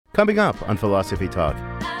Coming up on Philosophy Talk,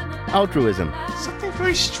 altruism. Something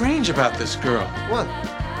very strange about this girl. What?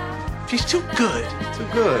 She's too good. Too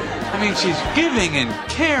good. I mean, she's giving and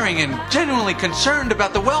caring and genuinely concerned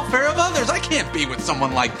about the welfare of others. I can't be with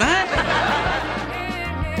someone like that.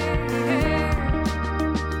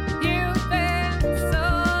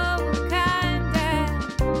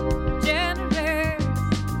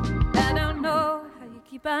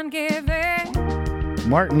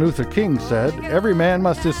 Martin Luther King said, "Every man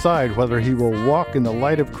must decide whether he will walk in the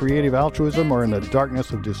light of creative altruism or in the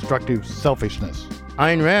darkness of destructive selfishness."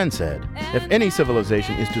 Ayn Rand said, "If any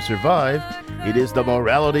civilization is to survive, it is the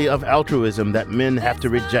morality of altruism that men have to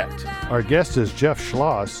reject." Our guest is Jeff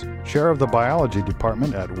Schloss, chair of the biology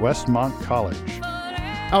department at Westmont College.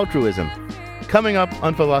 Altruism. Coming up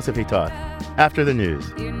on Philosophy Talk after the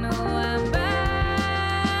news.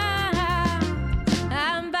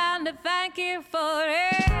 I'm bound to thank you for it.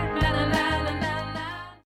 La, la, la, la, la, la.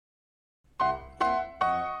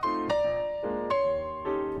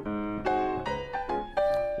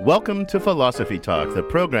 Welcome to Philosophy Talk, the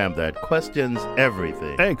program that questions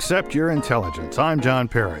everything. Except your intelligence. I'm John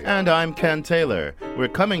Perry. And I'm Ken Taylor. We're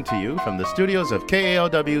coming to you from the studios of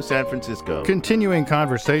KALW San Francisco. Continuing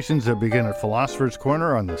conversations that begin at Philosopher's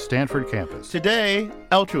Corner on the Stanford campus. Today,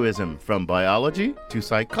 altruism, from biology to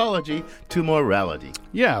psychology to morality.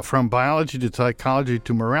 Yeah, from biology to psychology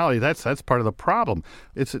to morality. That's part of the problem.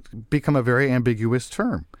 It's become a very ambiguous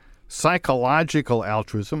term. Psychological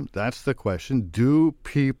altruism, that's the question. Do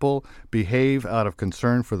people behave out of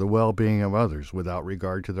concern for the well-being of others without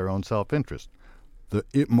regard to their own self-interest? The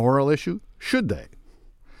moral issue, should they?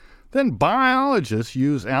 Then biologists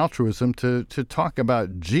use altruism to talk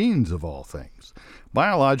about genes of all things.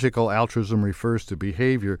 Biological altruism refers to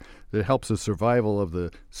behavior that helps the survival of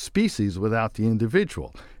the species without the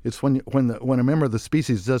individual. It's when a member of the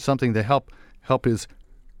species does something to help his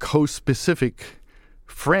co-specific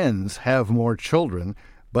friends have more children,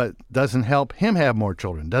 but doesn't help him have more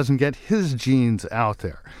children, doesn't get his genes out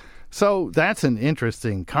there. So that's an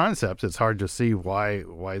interesting concept. It's hard to see why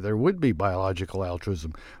there would be biological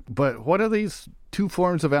altruism. But what are these two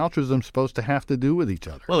forms of altruism supposed to have to do with each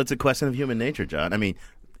other? Well, it's a question of human nature, John. I mean,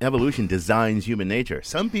 evolution designs human nature.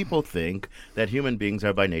 Some people think that human beings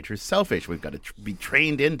are by nature selfish. We've got to be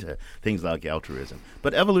trained into things like altruism.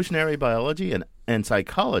 But evolutionary biology and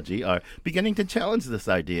psychology are beginning to challenge this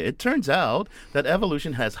idea. It turns out that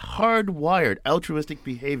evolution has hardwired altruistic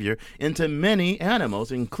behavior into many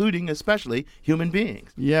animals, including especially human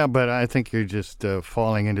beings. Yeah, but I think you're just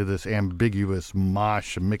falling into this ambiguous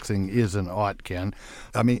mosh mixing is and ought, Ken.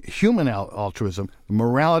 I mean, human altruism, the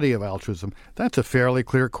morality of altruism, that's a fairly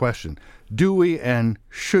clear question. Do we and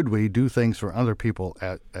should we do things for other people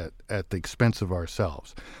at the expense of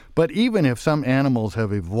ourselves? But even if some animals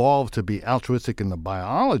have evolved to be altruistic in the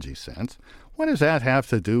biology sense, what does that have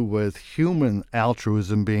to do with human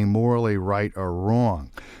altruism being morally right or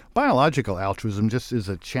wrong? Biological altruism just is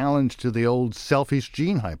a challenge to the old selfish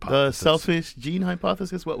gene hypothesis. The selfish gene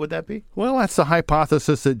hypothesis, what would that be? Well, that's the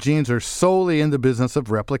hypothesis that genes are solely in the business of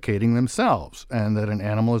replicating themselves, and that an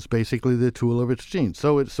animal is basically the tool of its genes.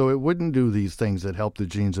 So it wouldn't do these things that help the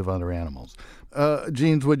genes of other animals.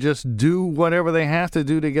 Genes would just do whatever they have to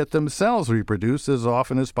do to get themselves reproduced as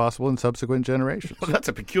often as possible in subsequent generations. Well, that's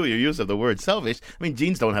a peculiar use of the word selfish. I mean,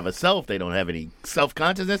 genes don't have a self. They don't have any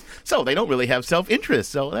self-consciousness, so they don't really have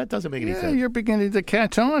self-interest. So that doesn't make any sense. Yeah, you're beginning to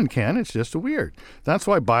catch on, Ken. It's just weird. That's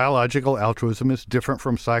why biological altruism is different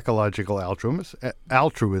from psychological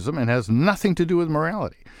altruism and has nothing to do with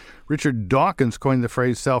morality. Richard Dawkins coined the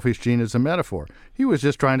phrase selfish gene as a metaphor. He was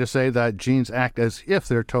just trying to say that genes act as if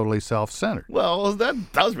they're totally self-centered. Well,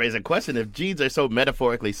 that does raise a question. If genes are so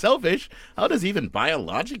metaphorically selfish, how does even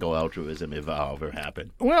biological altruism evolve or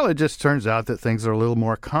happen? Well, it just turns out that things are a little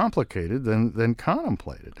more complicated than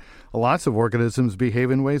contemplated. Lots of organisms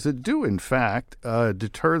behave in ways that do, in fact,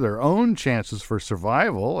 deter their own chances for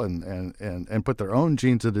survival and put their own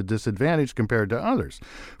genes at a disadvantage compared to others.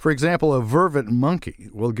 For example, a vervet monkey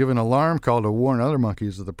will give an alarm call to warn other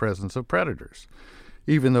monkeys of the presence of predators,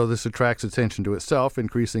 even though this attracts attention to itself,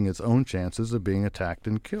 increasing its own chances of being attacked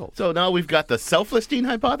and killed. So now we've got the selfless gene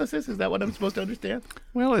hypothesis? Is that what I'm supposed to understand?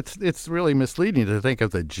 Well, it's really misleading to think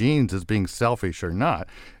of the genes as being selfish or not.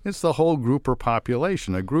 It's the whole group or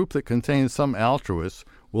population. A group that contains some altruists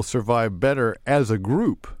will survive better as a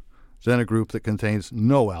group than a group that contains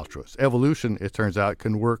no altruists. Evolution, it turns out,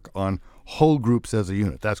 can work on whole groups as a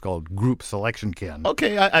unit. That's called group selection, Ken.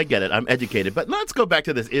 Okay, I get it. I'm educated. But let's go back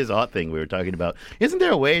to this is-ought thing we were talking about. Isn't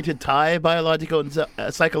there a way to tie biological and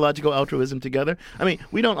psychological altruism together? I mean,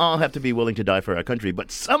 we don't all have to be willing to die for our country, but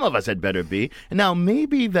some of us had better be. And now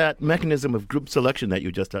maybe that mechanism of group selection that you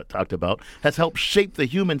just talked about has helped shape the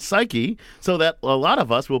human psyche so that a lot of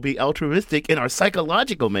us will be altruistic in our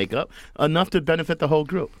psychological makeup enough to benefit the whole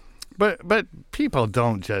group. But people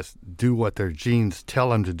don't just do what their genes tell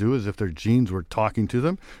them to do as if their genes were talking to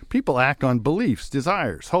them. People act on beliefs,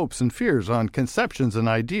 desires, hopes, and fears, on conceptions and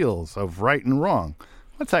ideals of right and wrong.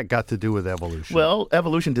 What's that got to do with evolution? Well,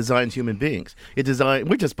 evolution designs human beings.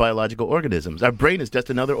 We're just biological organisms. Our brain is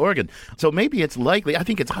just another organ. So maybe it's likely, I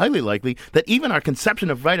think it's highly likely, that even our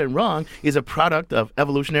conception of right and wrong is a product of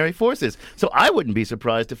evolutionary forces. So I wouldn't be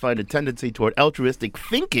surprised to find a tendency toward altruistic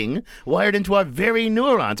thinking wired into our very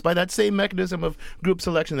neurons by that same mechanism of group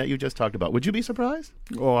selection that you just talked about. Would you be surprised?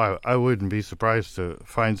 Oh, I wouldn't be surprised to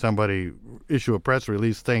find somebody issue a press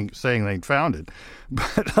release saying they'd found it.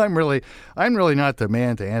 But I'm really not the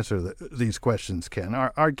man to answer these questions, Ken.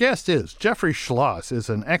 Our guest is Jeffrey Schloss, is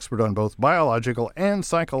an expert on both biological and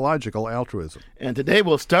psychological altruism. And today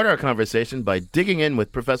we'll start our conversation by digging in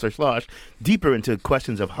with Professor Schloss deeper into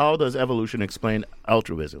questions of how does evolution explain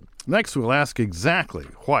altruism. Next, we'll ask exactly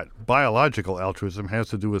what biological altruism has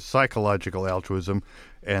to do with psychological altruism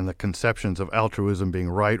and the conceptions of altruism being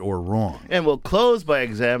right or wrong. And we'll close by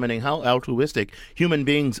examining how altruistic human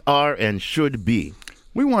beings are and should be.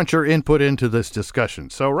 We want your input into this discussion,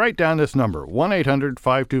 so write down this number,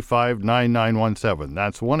 1-800-525-9917.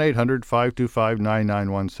 That's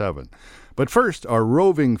 1-800-525-9917. But first, our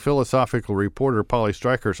roving philosophical reporter, Polly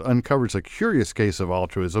Strikers, uncovers a curious case of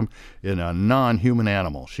altruism in a non-human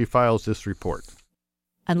animal. She files this report.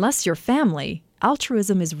 Unless you're family,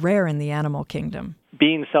 altruism is rare in the animal kingdom.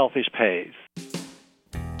 Being selfish pays.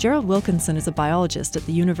 Gerald Wilkinson is a biologist at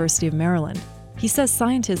the University of Maryland. He says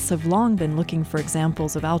scientists have long been looking for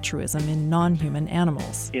examples of altruism in non-human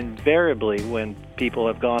animals. Invariably, when people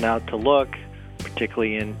have gone out to look,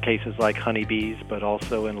 particularly in cases like honeybees, but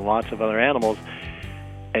also in lots of other animals,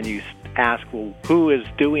 and you ask, well, who is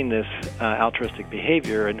doing this altruistic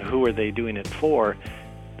behavior and who are they doing it for,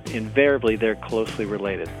 invariably they're closely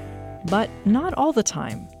related. But not all the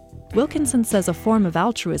time. Wilkinson says a form of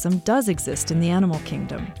altruism does exist in the animal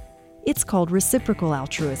kingdom. It's called reciprocal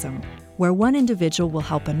altruism, where one individual will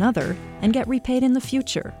help another and get repaid in the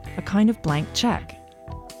future, a kind of blank check.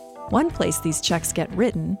 One place these checks get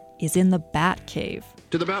written is in the bat cave.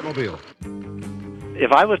 To the Batmobile.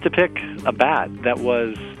 If I was to pick a bat that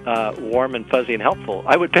was warm and fuzzy and helpful,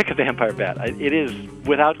 I would pick a vampire bat. It is,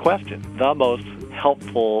 without question, the most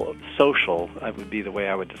helpful social, would be the way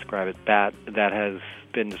I would describe it, bat that has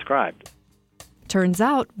been described. Turns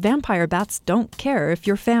out, vampire bats don't care if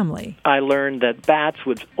you're family. I learned that bats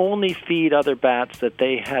would only feed other bats that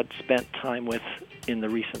they had spent time with in the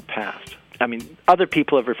recent past. I mean, other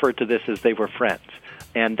people have referred to this as they were friends,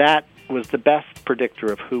 and that was the best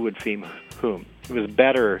predictor of who would feed whom. It was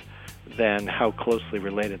better than how closely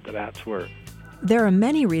related the bats were. There are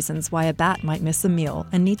many reasons why a bat might miss a meal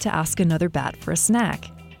and need to ask another bat for a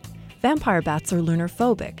snack. Vampire bats are lunar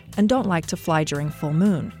phobic and don't like to fly during full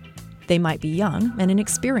moon. They might be young and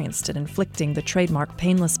inexperienced at inflicting the trademark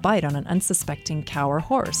painless bite on an unsuspecting cow or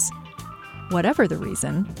horse. Whatever the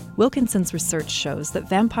reason, Wilkinson's research shows that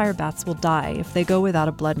vampire bats will die if they go without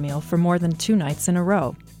a blood meal for more than 2 nights in a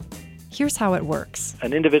row. Here's how it works.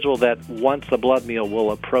 An individual that wants a blood meal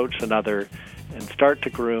will approach another and start to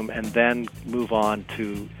groom and then move on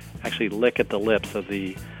to actually lick at the lips of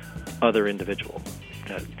the other individual.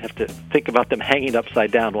 You have to think about them hanging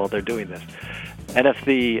upside down while they're doing this. And if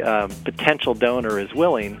the potential donor is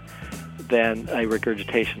willing, then a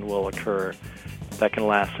regurgitation will occur that can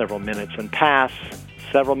last several minutes and pass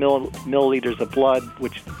several milliliters of blood,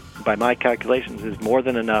 which by my calculations is more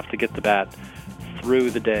than enough to get the bat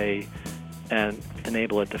through the day and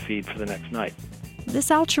enable it to feed for the next night.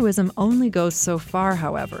 This altruism only goes so far,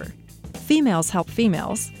 however. Females help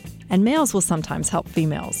females, and males will sometimes help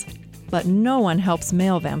females. But no one helps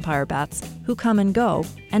male vampire bats who come and go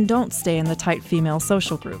and don't stay in the tight female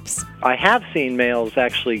social groups. I have seen males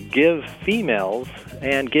actually give females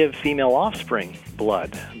and give female offspring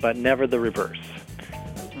blood, but never the reverse.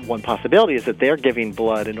 One possibility is that they're giving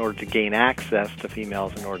blood in order to gain access to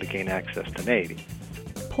females in order to gain access to mating.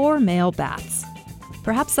 Poor male bats.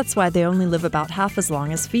 Perhaps that's why they only live about half as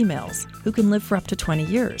long as females, who can live for up to 20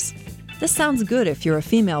 years. This sounds good if you're a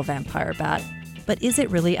female vampire bat, but is it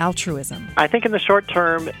really altruism? I think in the short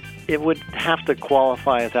term, it would have to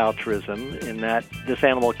qualify as altruism in that this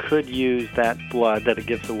animal could use that blood that it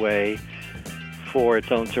gives away for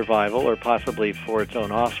its own survival or possibly for its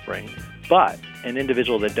own offspring. But an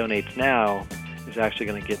individual that donates now is actually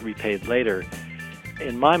going to get repaid later.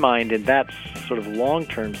 In my mind, in that sort of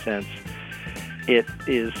long-term sense, it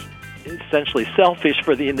is essentially selfish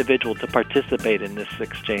for the individual to participate in this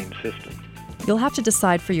exchange system. You'll have to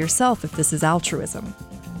decide for yourself if this is altruism.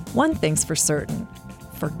 One thing's for certain.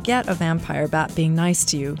 Forget a vampire bat being nice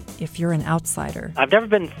to you if you're an outsider. I've never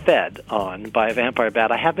been fed on by a vampire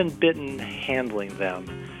bat. I have been bitten handling them.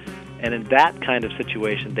 And in that kind of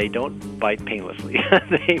situation, they don't bite painlessly.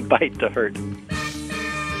 They bite to hurt.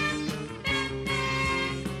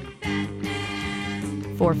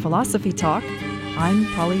 For Philosophy Talk, I'm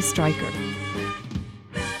Polly Stryker.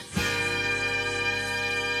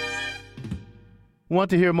 Want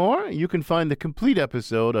to hear more? You can find the complete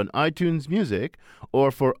episode on iTunes Music, or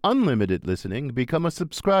for unlimited listening, become a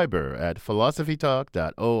subscriber at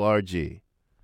philosophytalk.org.